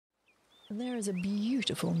There is a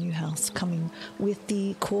beautiful new house coming with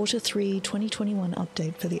the Q3 2021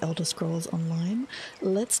 update for the Elder Scrolls Online.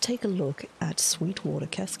 Let's take a look at Sweetwater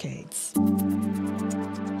Cascades.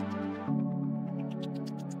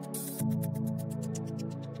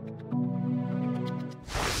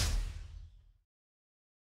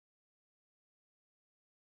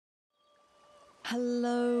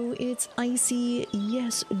 Hello, it's Icy.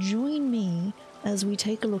 Yes, join me as we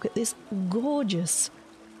take a look at this gorgeous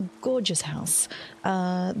house.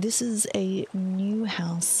 This is a new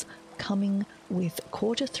house coming with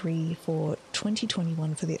Q3 for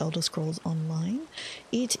 2021 for the Elder Scrolls Online.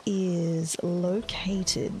 It is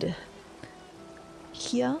located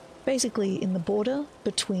here, basically in the border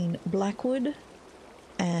between Blackwood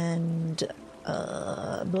and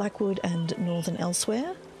Northern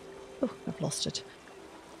Elsewhere. Oh, I've lost it.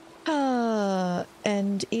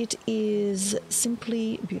 And it is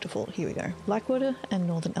simply beautiful. Here we go. Blackwater and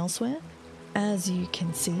Northern Elsewhere. As you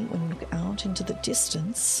can see when you look out into the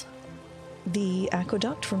distance, the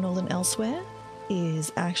aqueduct from Northern Elsewhere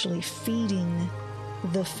is actually feeding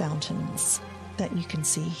the fountains that you can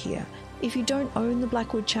see here. If you don't own the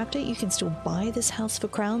Blackwood chapter, you can still buy this house for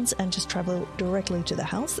crowns and just travel directly to the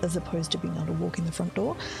house as opposed to being able to walk in the front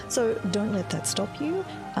door. So don't let that stop you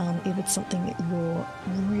if it's something that you're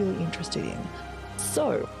really interested in.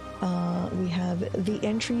 So we have the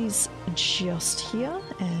entries just here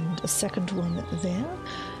and a second one there.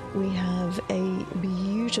 We have a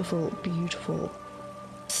beautiful, beautiful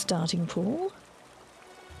starting pool.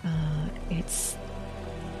 It's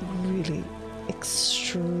really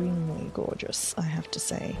extremely gorgeous, I have to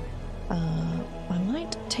say. I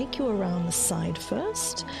might take you around the side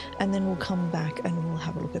first and then we'll come back and we'll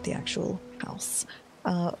have a look at the actual house.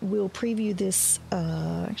 We'll preview this,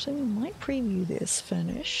 actually we might preview this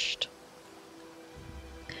furnished,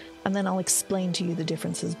 and then I'll explain to you the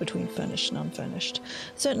differences between furnished and unfurnished.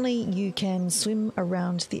 Certainly you can swim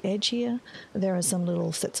around the edge here. There are some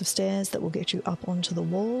little sets of stairs that will get you up onto the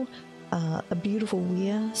wall. A beautiful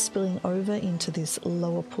weir spilling over into this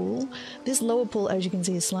lower pool. This lower pool, as you can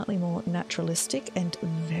see, is slightly more naturalistic and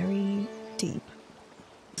very deep.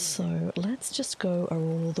 So let's just go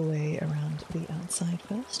all the way around the outside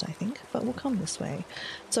first, I think, but we'll come this way.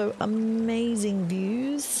 So amazing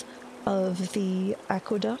views of the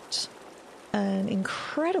aqueduct. An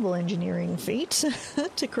incredible engineering feat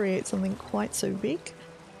to create something quite so big.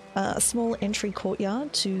 A small entry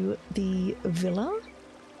courtyard to the villa,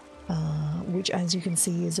 which, as you can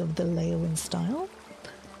see, is of the Leowin style.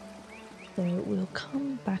 So we'll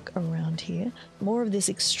come back around here. More of this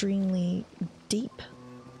extremely deep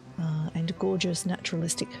and gorgeous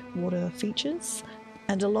naturalistic water features.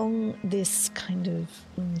 And along this kind of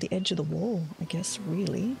the edge of the wall, I guess,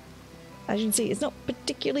 really. As you can see, it's not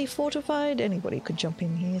particularly fortified. Anybody could jump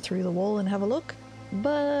in here through the wall and have a look.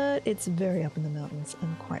 But it's very up in the mountains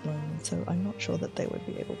and quite lonely, so I'm not sure that they would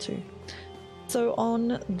be able to. So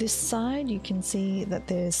on this side, you can see that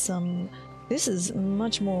there's some, this is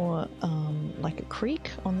much more like a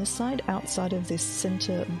creek on this side, outside of this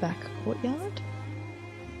center back courtyard.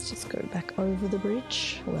 Let's just go back over the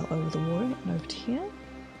bridge, well, over the water and over to here.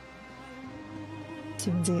 So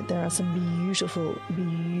you can see there are some beautiful,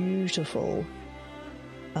 beautiful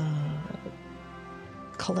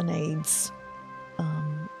colonnades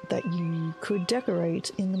that you could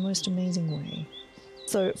decorate in the most amazing way.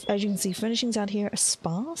 So as you can see, furnishings out here are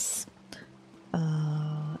sparse,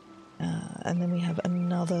 and then we have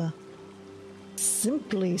another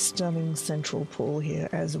simply stunning central pool here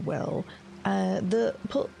as well. The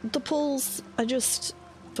pools are just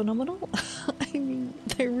phenomenal. I mean,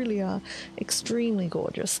 they really are extremely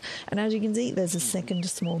gorgeous. And as you can see, there's a second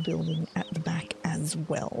small building at the back as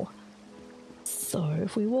well. So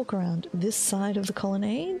if we walk around this side of the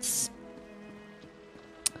colonnades,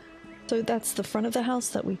 so that's the front of the house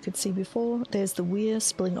that we could see before. There's the weir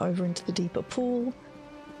spilling over into the deeper pool.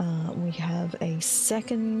 We have a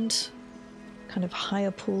second kind of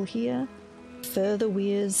higher pool here. Further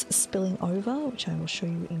weirs spilling over, which I will show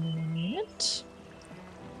you in a minute.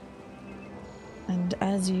 And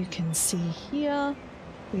as you can see here,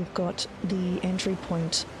 we've got the entry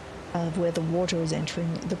point of where the water is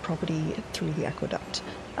entering the property through the aqueduct.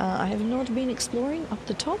 I have not been exploring up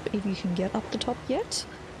the top, if you can get up the top yet.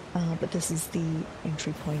 But this is the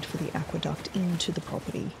entry point for the aqueduct into the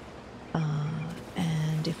property.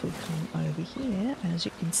 And if we come over here, as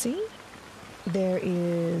you can see, there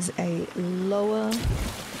is a lower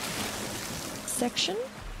section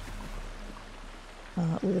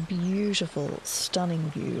with a beautiful,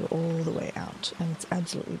 stunning view all the way out, and it's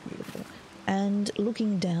absolutely beautiful. And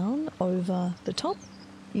looking down over the top,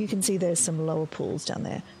 you can see there's some lower pools down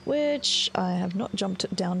there, which I have not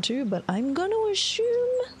jumped down to, but I'm going to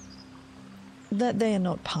assume that they are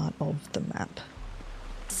not part of the map.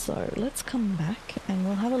 So let's come back and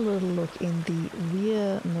we'll have a little look in the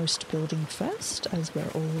rearmost building first, as we're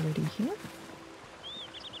already here.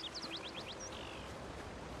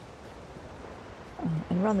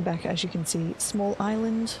 And around the back, as you can see, small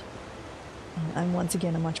island, and once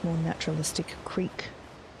again a much more naturalistic creek,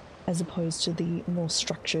 as opposed to the more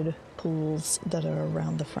structured pools that are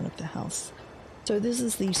around the front of the house. So this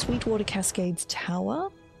is the Sweetwater Cascade's tower.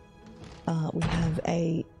 We have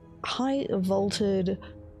a high vaulted,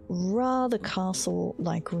 rather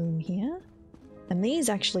castle-like room here. And these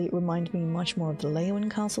actually remind me much more of the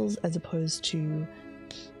Leeuwin castles, as opposed to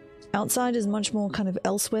outside is much more kind of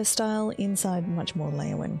elsewhere style, inside much more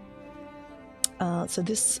Leeuwin. So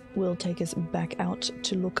this will take us back out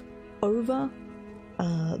to look over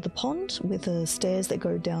the pond with the stairs that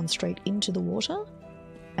go down straight into the water,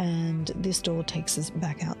 and this door takes us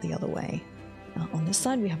back out the other way. On this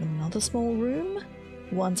side we have another small room,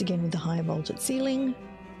 once again with the high vaulted ceiling,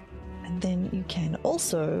 and then you can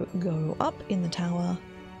also go up in the tower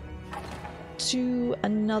to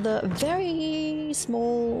another very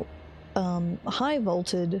small high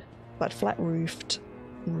vaulted but flat roofed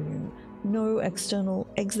room. No external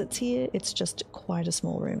exits here, it's just quite a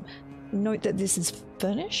small room. Note that this is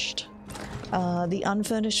furnished. The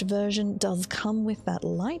unfurnished version does come with that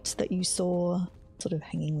light that you saw sort of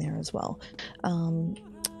hanging there as well.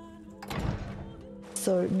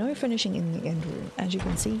 So no furnishing in the end room. As you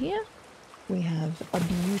can see here, we have a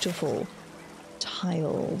beautiful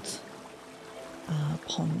tiled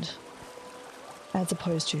pond, as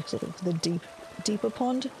opposed to sort of the deeper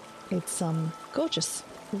pond. It's gorgeous.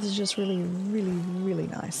 This is just really, really, really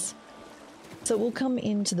nice. So we'll come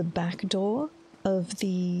into the back door of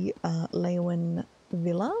the Leeuwin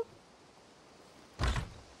villa.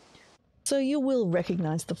 So you will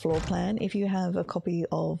recognize the floor plan. If you have a copy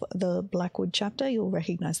of the Blackwood chapter, you'll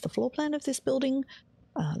recognize the floor plan of this building.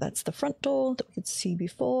 That's the front door that we could see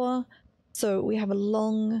before. So we have a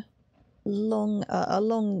long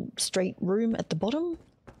straight room at the bottom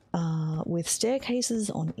with staircases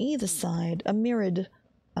on either side, a mirrored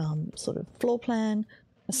sort of floor plan,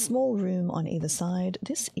 a small room on either side.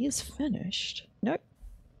 This is furnished. Nope.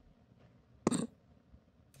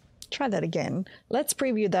 Try that again. Let's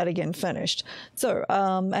preview that again, furnished. So,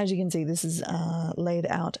 as you can see, this is laid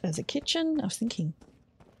out as a kitchen. I was thinking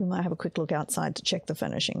we might have a quick look outside to check the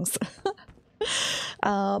furnishings.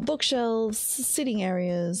 Bookshelves, sitting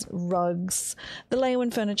areas, rugs. The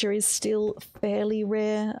Leeuwin furniture is still fairly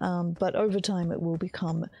rare, but over time it will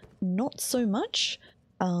become not so much.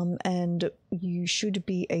 And you should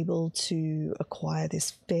be able to acquire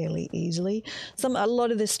this fairly easily. A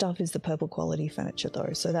lot of this stuff is the purple quality furniture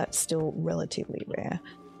though, so that's still relatively rare.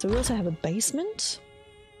 So we also have a basement.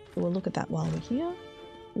 We'll look at that while we're here.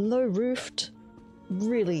 Low roofed,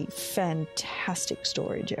 really fantastic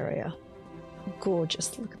storage area.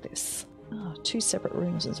 Gorgeous, look at this. Oh, 2 separate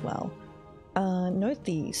rooms as well. Note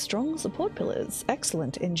the strong support pillars.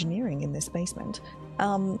 Excellent engineering in this basement.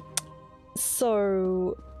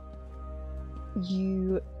 So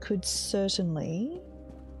you could certainly...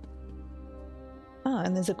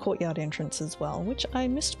 and there's a courtyard entrance as well, which I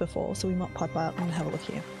missed before, so we might pop out and have a look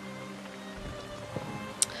here.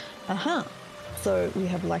 Aha! So we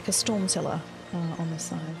have like a storm cellar on this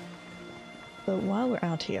side. So while we're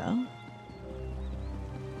out here,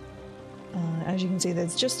 as you can see,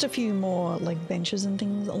 there's just a few more like benches and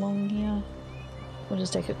things along here. We'll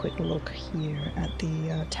just take a quick look here at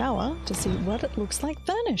the tower to see what it looks like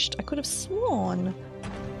furnished. I could have sworn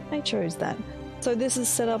I chose that. So this is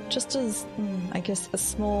set up just as, I guess, a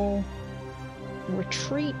small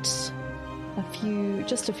retreat.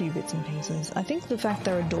 Just a few bits and pieces. I think the fact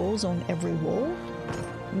there are doors on every wall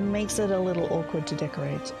makes it a little awkward to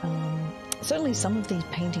decorate. Certainly some of these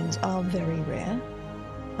paintings are very rare,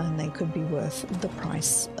 and they could be worth the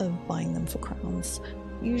price of buying them for crowns.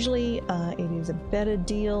 Usually it is a better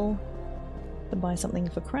deal to buy something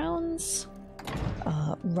for crowns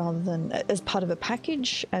rather than as part of a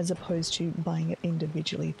package, as opposed to buying it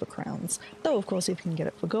individually for crowns. Though of course if you can get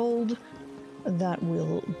it for gold, that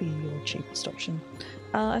will be your cheapest option.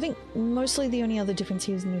 I think mostly the only other difference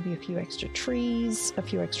here is maybe a few extra trees, a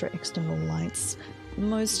few extra external lights.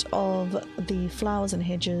 Most of the flowers and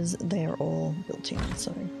hedges, they're all built in,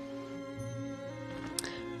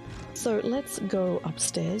 so let's go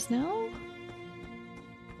upstairs now.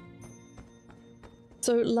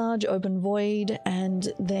 So large open void,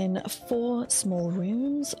 and then 4 small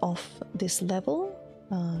rooms off this level,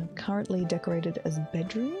 currently decorated as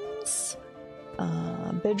bedrooms.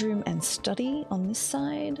 bedroom and study on this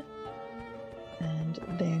side, and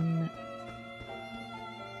then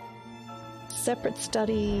separate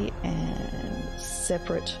study and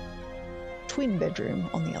separate twin bedroom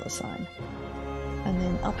on the other side. And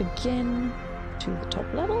then up again to the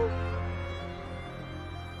top level,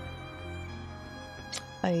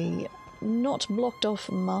 a not blocked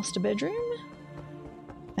off master bedroom,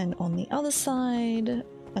 and on the other side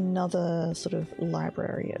another sort of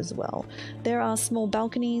library as well. There are small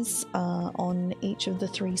balconies on each of the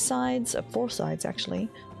 3 sides, 4 sides actually,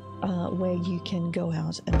 where you can go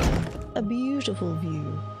out and have a beautiful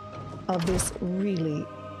view of this really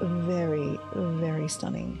very, very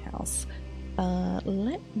stunning house.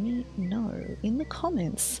 Let me know in the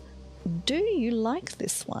comments, do you like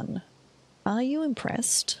this one? Are you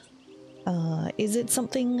impressed? Is it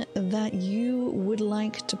something that you would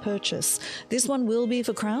like to purchase? This one will be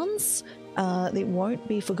for crowns. It won't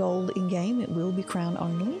be for gold in-game. It will be crown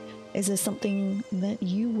only. Is there something that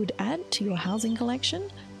you would add to your housing collection?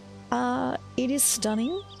 It is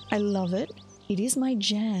stunning. I love it. It is my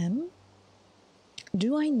jam.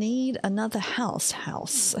 Do I need another house?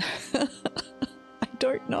 I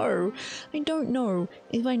don't know. I don't know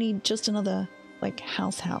if I need just another, like,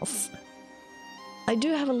 house. I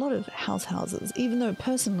do have a lot of houses, even though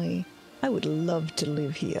personally I would love to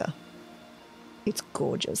live here. It's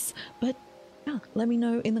gorgeous. But yeah, let me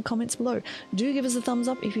know in the comments below. Do give us a thumbs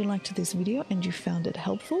up if you liked this video and you found it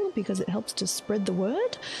helpful, because it helps to spread the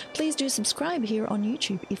word. Please do subscribe here on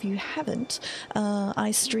YouTube if you haven't.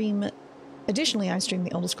 Additionally, I stream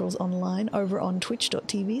the Elder Scrolls Online over on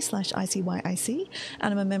twitch.tv/ICYIC,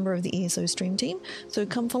 and I'm a member of the ESO Stream Team, so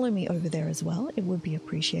come follow me over there as well. It would be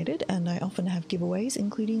appreciated, and I often have giveaways,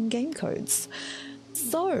 including game codes.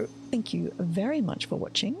 So, thank you very much for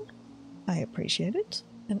watching. I appreciate it,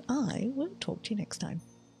 and I will talk to you next time.